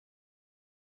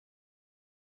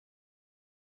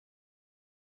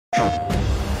Everyone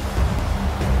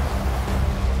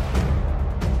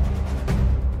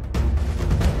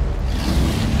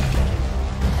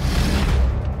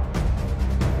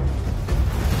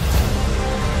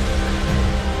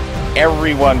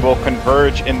will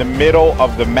converge in the middle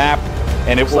of the map,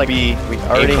 and it will be we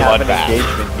already have an bloodbath.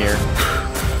 engagement here.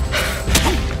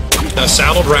 A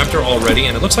saddled raptor already,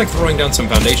 and it looks like throwing down some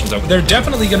foundations. They're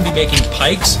definitely going to be making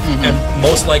pikes and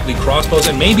most likely crossbows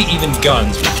and maybe even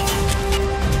guns.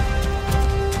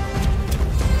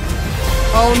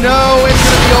 Oh no, it's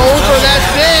gonna be over,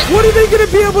 that's it! What are they gonna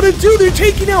be able to do? They're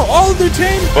taking out all of their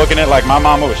tanks! Booking it like my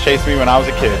mama was chasing me when I was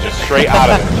a kid, just straight out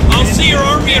of it. I'll see your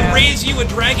army and raise you a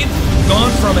dragon.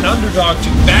 Gone from an underdog to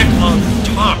back on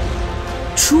top.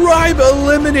 Tribe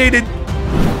eliminated!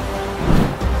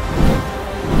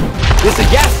 This is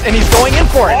yes, and he's going in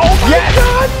for it! Oh my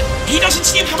god! He doesn't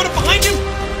see him coming up behind him!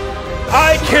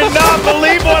 I cannot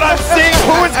believe what I'm seeing!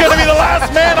 Who is gonna be the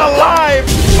last man alive?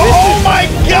 Oh my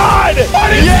god!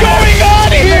 What is going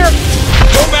on here?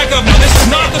 Go back up now, this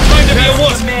is not the time to be a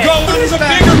wuss. Go, there's a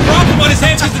bigger problem on his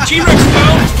hands because the T-Rex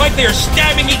found like they are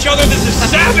stabbing each other. This is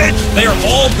savage! They are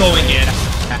all going in.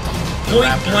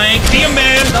 Point blank, be a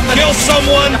man, kill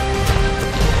someone!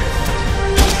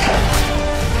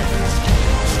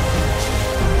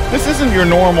 This isn't your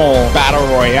normal battle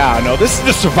royale, no, this is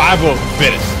the survival of the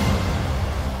fittest.